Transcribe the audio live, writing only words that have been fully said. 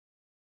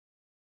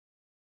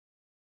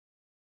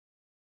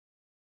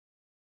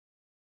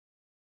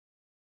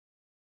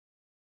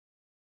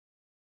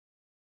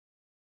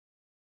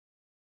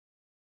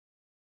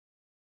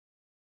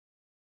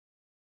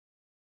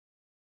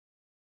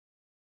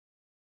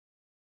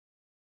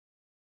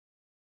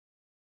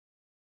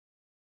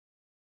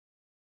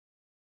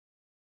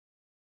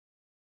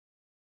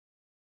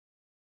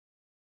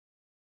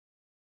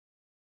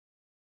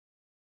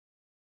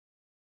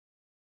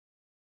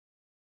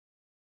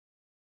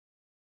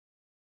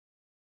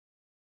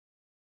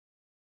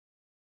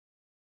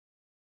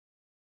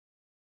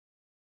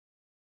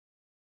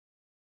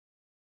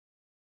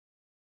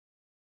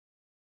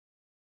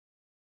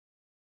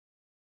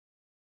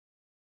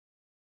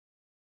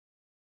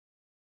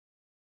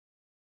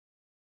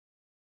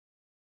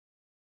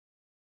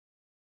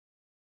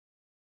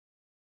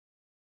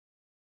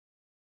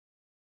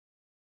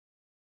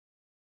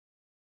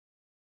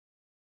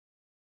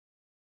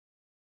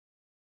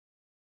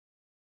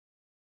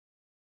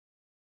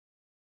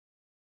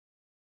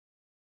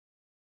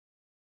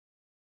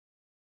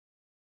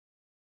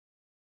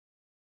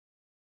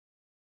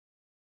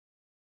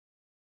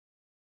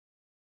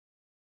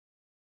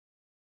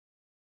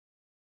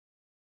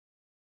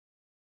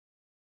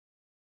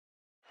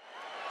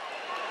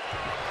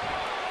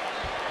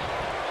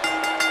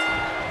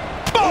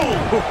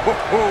You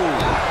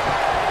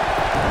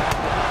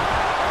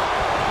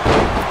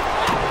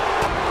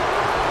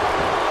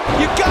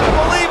gotta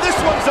believe this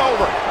one's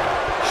over.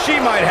 She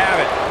might have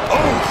it.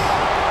 Oh!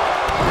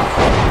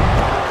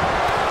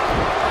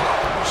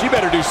 She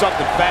better do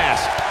something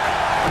fast.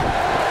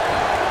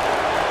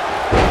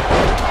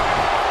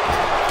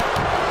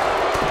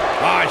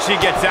 Ah, she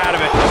gets out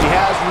of it. She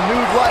has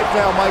renewed life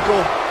now,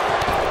 Michael.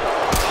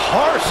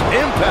 Harsh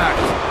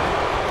impact.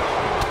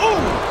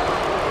 Ooh!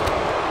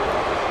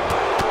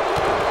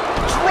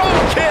 Drop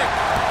kick.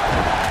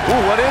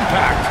 Ooh, what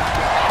impact.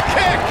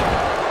 Kick.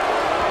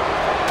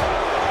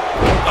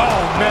 Oh,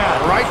 man,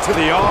 right to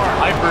the arm.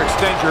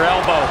 Hyperextend your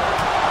elbow.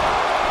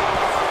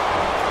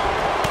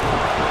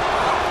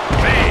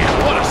 Man,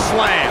 what a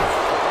slam.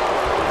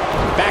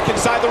 Back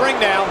inside the ring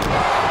now.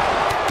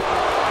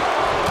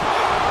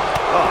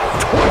 Oh,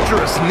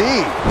 torturous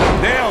knee.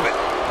 Nailed it.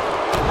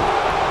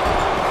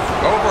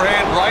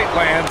 Overhand right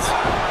lands.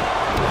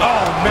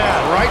 Oh,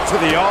 man, right to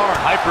the arm.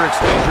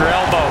 Hyperextend your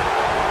elbow.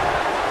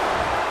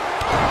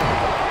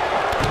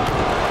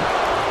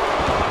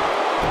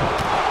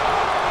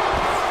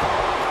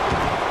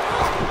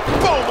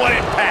 Boom, what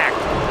impact.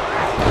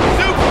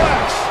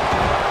 Suplex.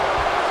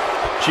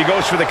 She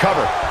goes for the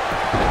cover.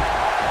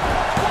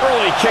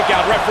 Early kick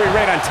out, referee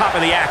right on top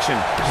of the action.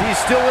 She's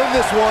still in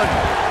this one.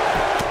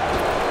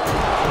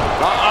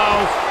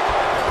 Uh-oh.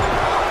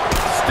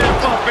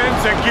 Step up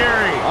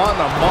enziguri. On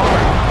the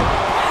mark.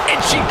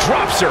 And she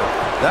drops her.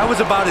 That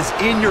was about as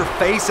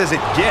in-your-face as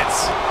it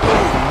gets.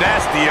 Ooh,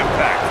 nasty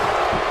impact.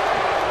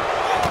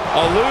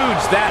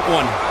 Eludes that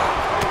one.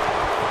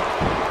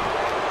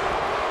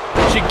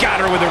 She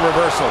got her with a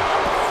reversal.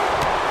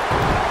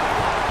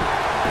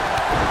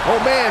 Oh,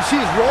 man,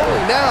 she's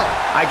rolling now.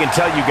 I can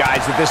tell you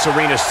guys that this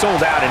arena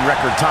sold out in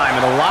record time,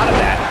 and a lot of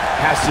that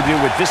has to do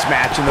with this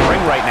match in the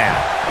ring right now.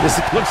 This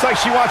looks like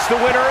she wants to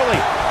win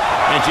early.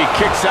 And she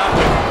kicks out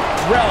with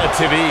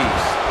relative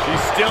ease.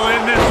 She's still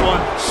in this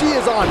one. She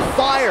is on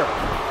fire.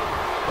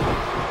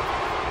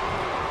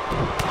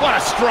 What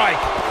a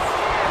strike.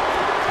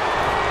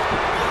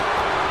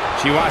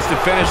 She wants to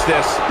finish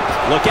this.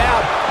 Look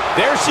out.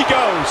 There she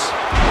goes.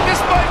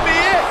 This might be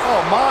it.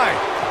 Oh, my.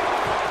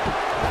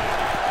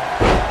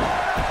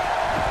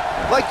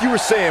 Like you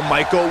were saying,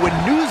 Michael, when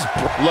news...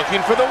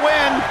 Looking for the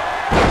win.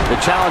 The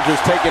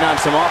challenger's taking on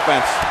some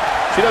offense.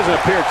 She doesn't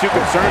appear too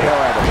concerned,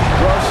 however.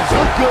 Well, she's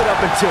looked good up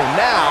until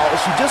now.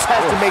 She just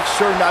has to make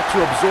sure not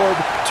to absorb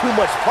too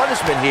much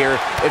punishment here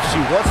if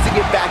she wants to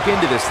get back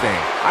into this thing.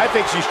 I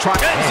think she's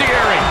trying...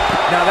 Enziguri.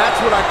 Now that's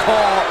what I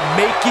call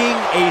making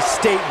a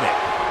statement.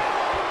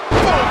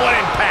 Boom, what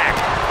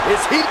impact. Is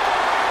he...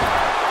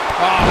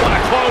 Oh, what a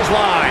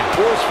clothesline.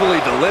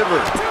 Forcefully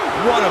delivered.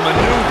 What a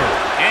maneuver.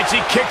 And she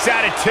kicks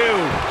out at two.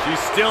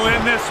 She's still in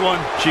this one.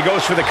 She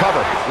goes for the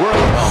cover.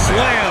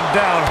 Slam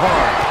down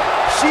hard.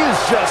 She is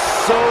just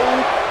so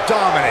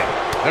dominant.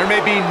 There may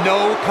be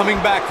no coming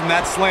back from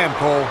that slam,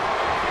 Cole.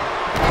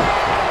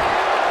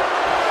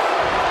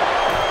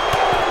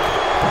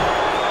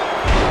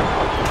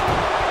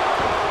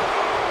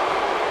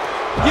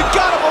 You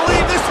gotta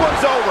believe this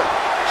one's over.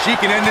 She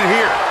can end it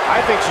here. I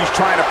think she's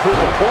trying to prove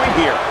a point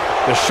here.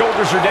 The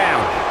shoulders are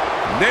down.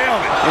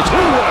 Nailed it.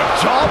 Ooh, what a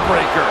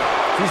jawbreaker.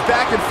 She's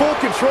back in full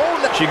control.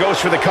 She goes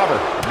for the cover.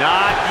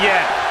 Not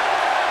yet.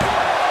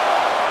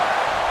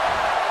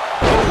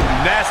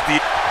 Nasty.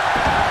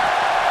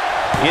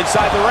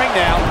 Inside the ring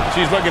now.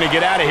 She's looking to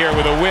get out of here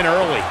with a win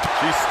early.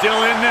 She's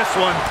still in this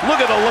one.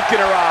 Look at the look in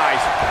her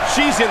eyes.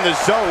 She's in the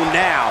zone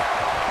now.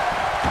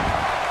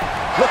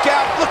 Look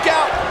out, look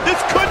out. This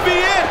could be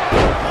it.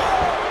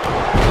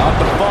 Not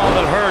the fall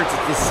that hurts.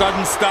 It's the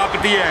sudden stop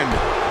at the end.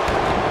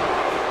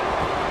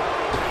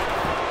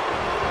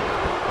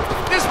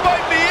 This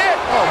might be it.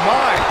 Oh,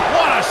 my.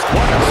 What a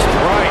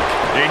strike.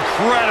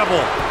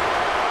 Incredible.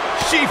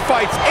 She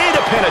fights in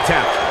a pin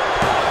attempt.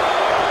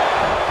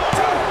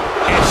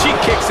 And she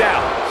kicks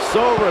out.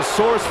 So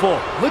resourceful.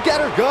 Look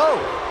at her go.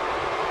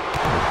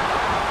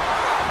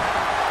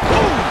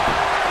 Boom.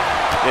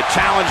 The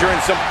challenger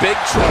in some big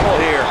trouble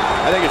here.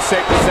 I think it's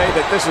safe to say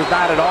that this is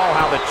not at all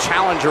how the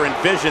challenger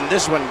envisioned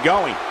this one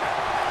going.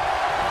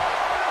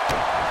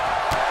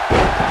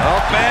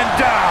 Up and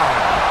down.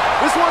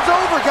 This one's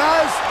over,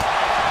 guys.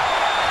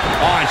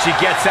 Oh, and she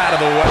gets out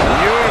of the way.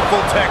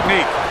 Beautiful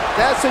technique.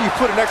 That's how you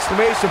put an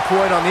exclamation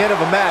point on the end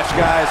of a match,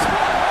 guys.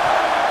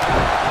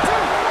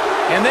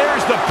 And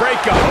there's the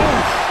breakup.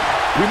 Oof.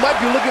 We might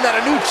be looking at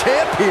a new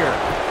champ here.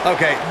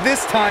 Okay,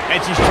 this time, and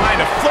she's trying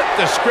to flip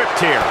the script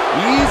here.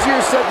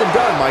 Easier said than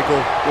done, Michael.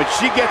 When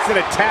she gets in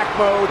attack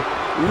mode,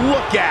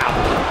 look out.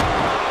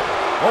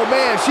 Oh,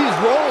 man, she's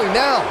rolling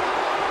now.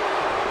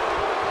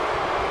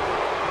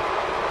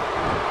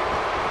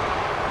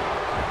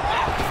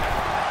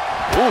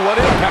 Ooh, what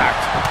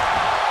impact.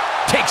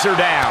 Takes her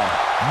down.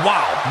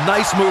 Wow,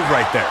 nice move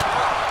right there.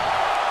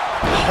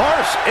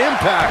 Harsh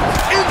impact.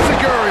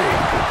 Enziguri.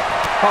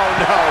 Oh,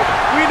 no.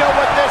 We know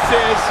what this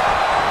is.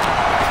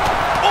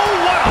 Oh,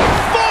 what a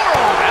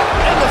forearm.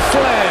 And the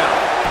slam.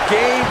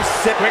 Game,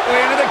 set. Quickly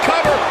into the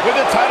cover with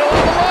the title on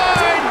the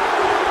line.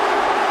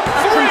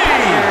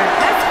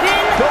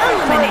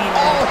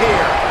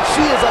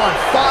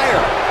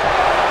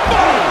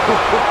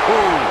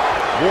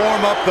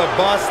 Warm up the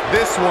bus.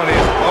 This one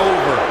is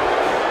over.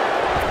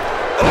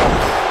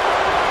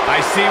 I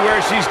see where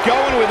she's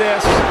going with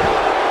this.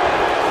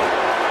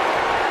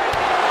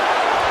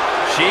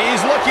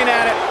 She's looking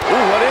at it.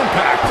 Ooh, what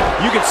impact.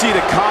 You can see the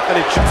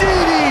confidence.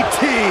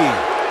 DDT.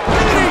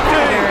 DDT.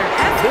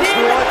 This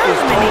one is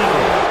over.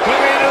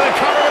 Moving into the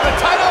cover with the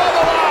title on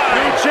the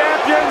line. New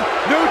champion.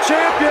 New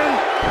champion.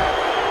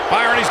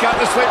 Byron, he's got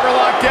the sleeper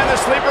locked in. The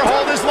sleeper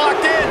hold is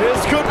locked in.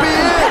 This could be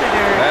it.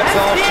 That's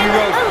all she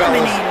wrote,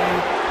 fellas.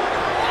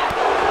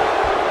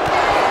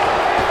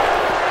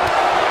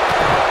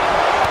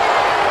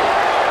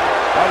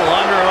 Double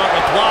underhook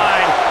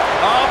applied.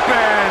 Up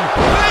and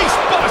face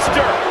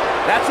buster.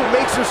 That's what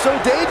makes her so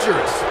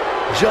dangerous.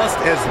 Just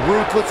as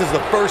ruthless as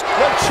the first.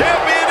 The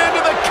champion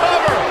into the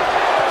cover.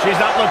 She's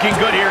not looking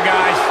good here,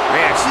 guys.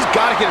 Man, she's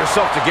got to get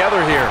herself together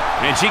here.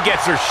 And she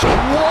gets her shot.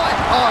 What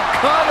a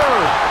cutter.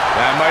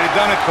 That might have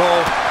done it,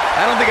 Cole.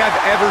 I don't think I've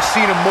ever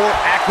seen a more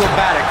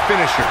acrobatic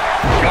finisher.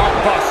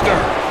 Gutbuster.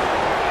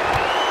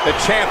 The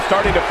champ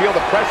starting to feel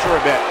the pressure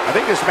a bit. I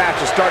think this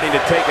match is starting to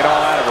take it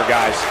all out of her,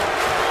 guys.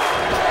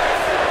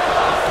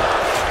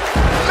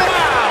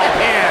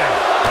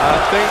 I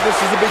think this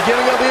is the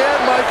beginning of the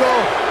end, Michael.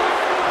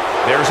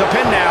 There's a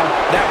pin now.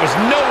 That was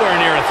nowhere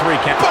near a 3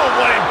 count. Boom,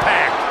 what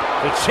impact.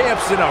 The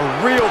champ's in a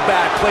real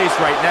bad place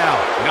right now.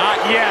 Not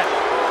yet.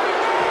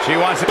 She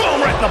wants it.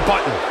 Boom, right in the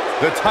button.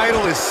 The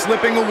title is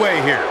slipping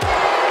away here.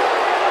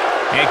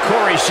 And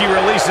Corey, she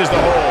releases the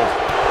hold.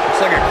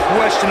 Looks like a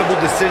questionable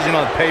decision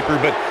on paper,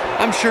 but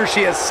I'm sure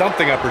she has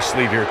something up her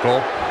sleeve here,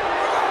 Cole.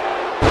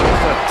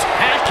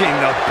 Attacking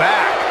the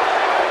back.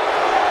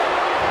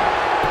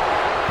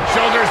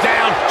 Shoulders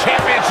down,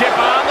 championship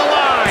on the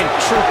line.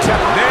 True tech.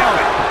 Nailed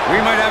it. We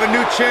might have a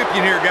new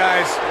champion here,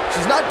 guys.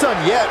 She's not done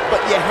yet,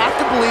 but you have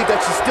to believe that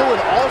she's still in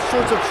all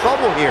sorts of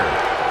trouble here.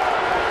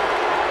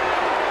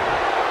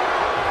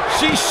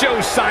 She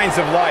shows signs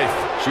of life.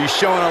 She's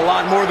showing a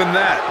lot more than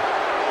that.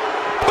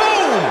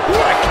 Boom!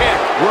 What a kick.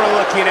 We're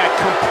looking at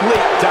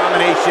complete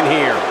domination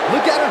here.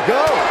 Look at her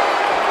go.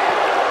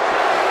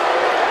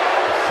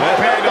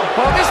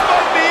 This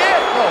might be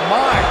it. Oh,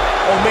 my.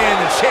 Oh, man,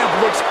 the champ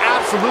looks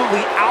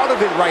absolutely out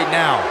of it right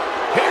now.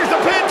 Here's the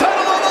pin,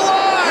 title on the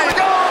line. Here we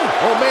go.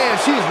 Oh, man,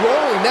 she's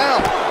rolling now.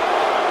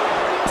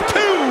 2,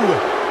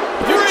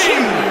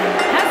 3.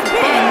 Has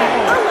been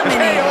KO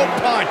eliminated.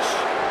 punch.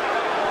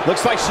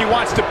 Looks like she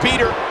wants to beat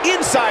her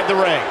inside the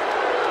ring.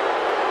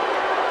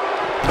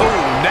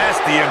 Oh,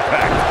 nasty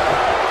impact.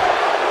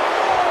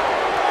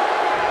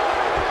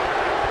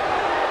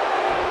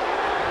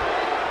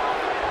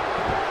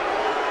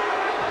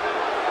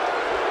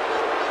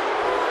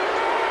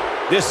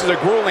 This is a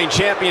grueling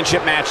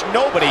championship match.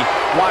 Nobody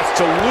wants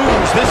to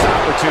lose this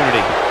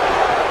opportunity.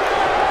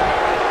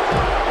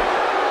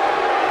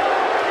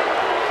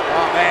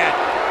 Oh, man.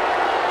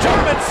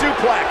 German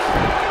suplex.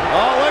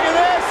 Oh, look at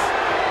this.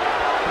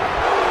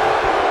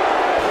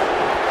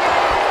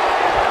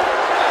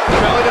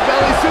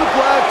 Belly-to-belly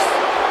suplex.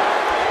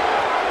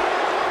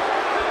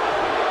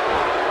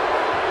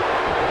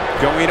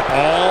 Going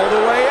all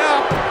the way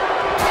up.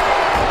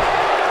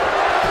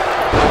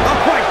 Oh,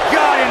 my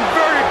God,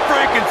 inverted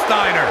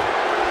Frankensteiner.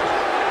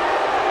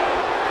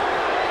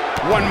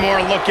 One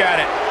more look at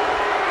it.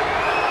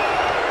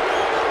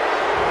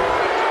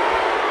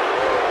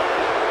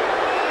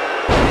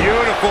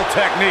 Beautiful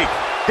technique.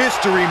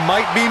 History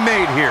might be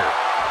made here.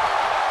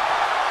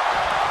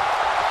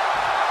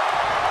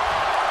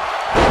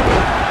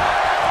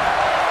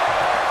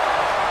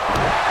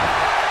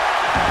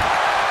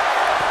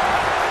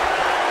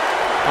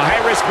 A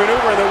high-risk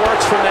maneuver that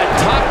works from that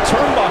top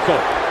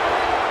turnbuckle.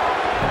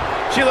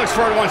 She looks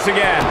for it once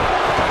again.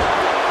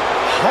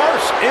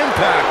 Harsh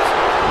impact.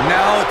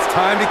 Now it's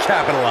time to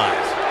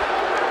capitalize.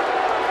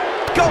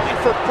 Going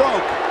for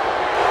broke.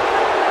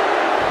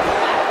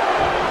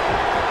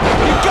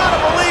 You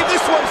gotta believe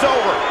this one's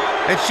over.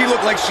 And she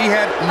looked like she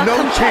had no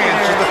chance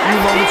just a few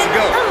moments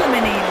ago.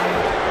 Eliminated.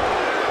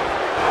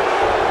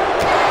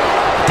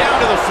 Down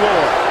to the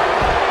floor.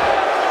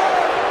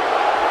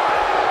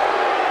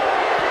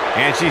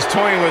 And she's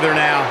toying with her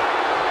now.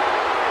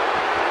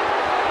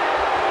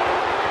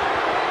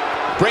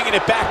 Bringing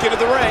it back into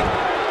the ring.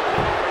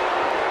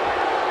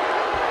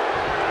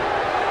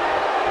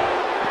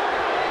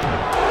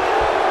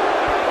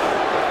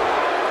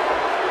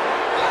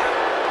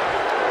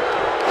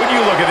 When you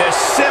look at this,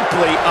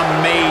 simply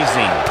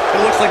amazing.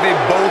 It looks like they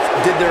both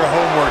did their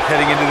homework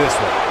heading into this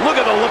one.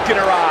 Look at the look in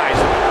her eyes.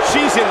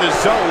 She's in the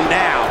zone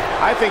now.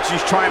 I think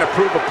she's trying to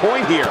prove a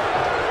point here.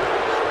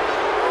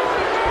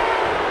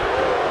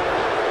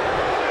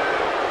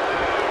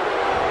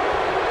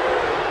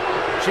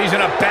 She's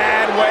in a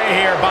bad way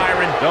here,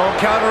 Byron. Don't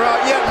count her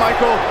out yet,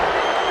 Michael.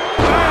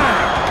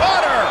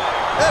 Got her.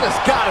 That has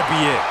got to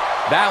be it.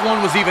 That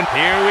one was even...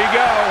 Here we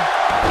go.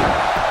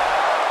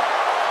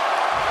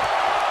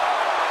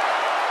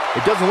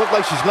 It doesn't look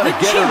like she's going to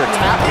The get her to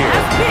champion tap here.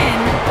 has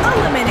been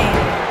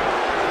eliminated.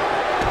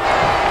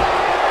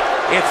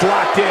 It's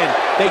locked in.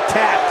 They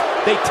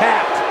tapped. They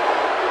tapped.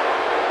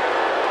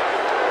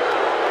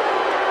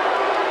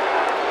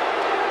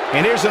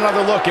 And here's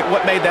another look at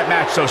what made that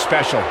match so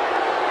special.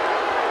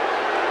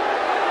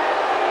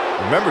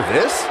 Remember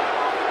this?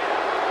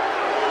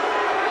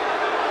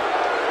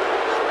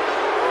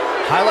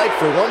 Highlight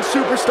for one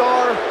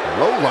superstar,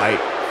 low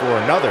light for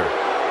another.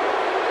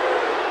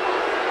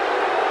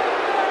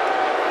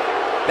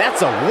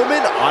 That's a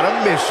woman on a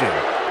mission.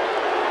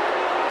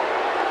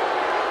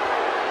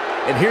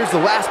 And here's the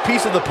last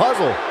piece of the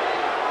puzzle.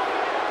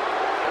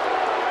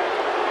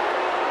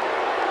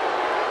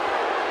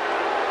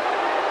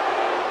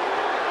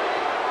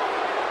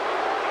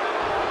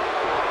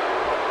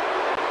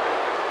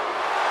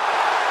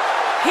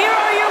 Here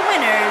are your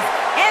winners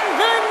and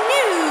the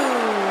new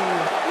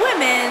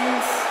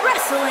Women's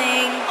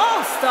Wrestling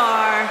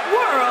All-Star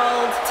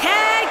World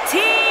Tag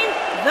Team,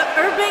 the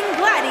Urban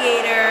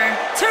Gladiator,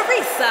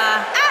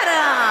 Teresa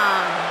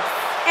Adams,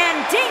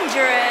 and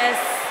Dangerous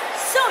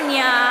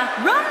Sonia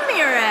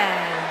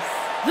Ramirez,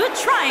 the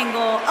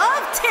Triangle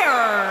of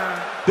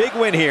Terror. Big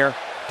win here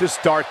to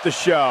start the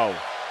show.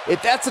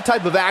 If that's the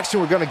type of action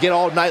we're going to get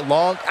all night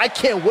long, I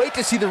can't wait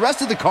to see the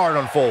rest of the card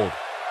unfold.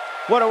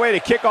 What a way to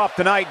kick off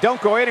tonight.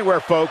 Don't go anywhere,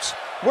 folks.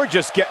 We're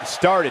just getting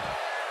started.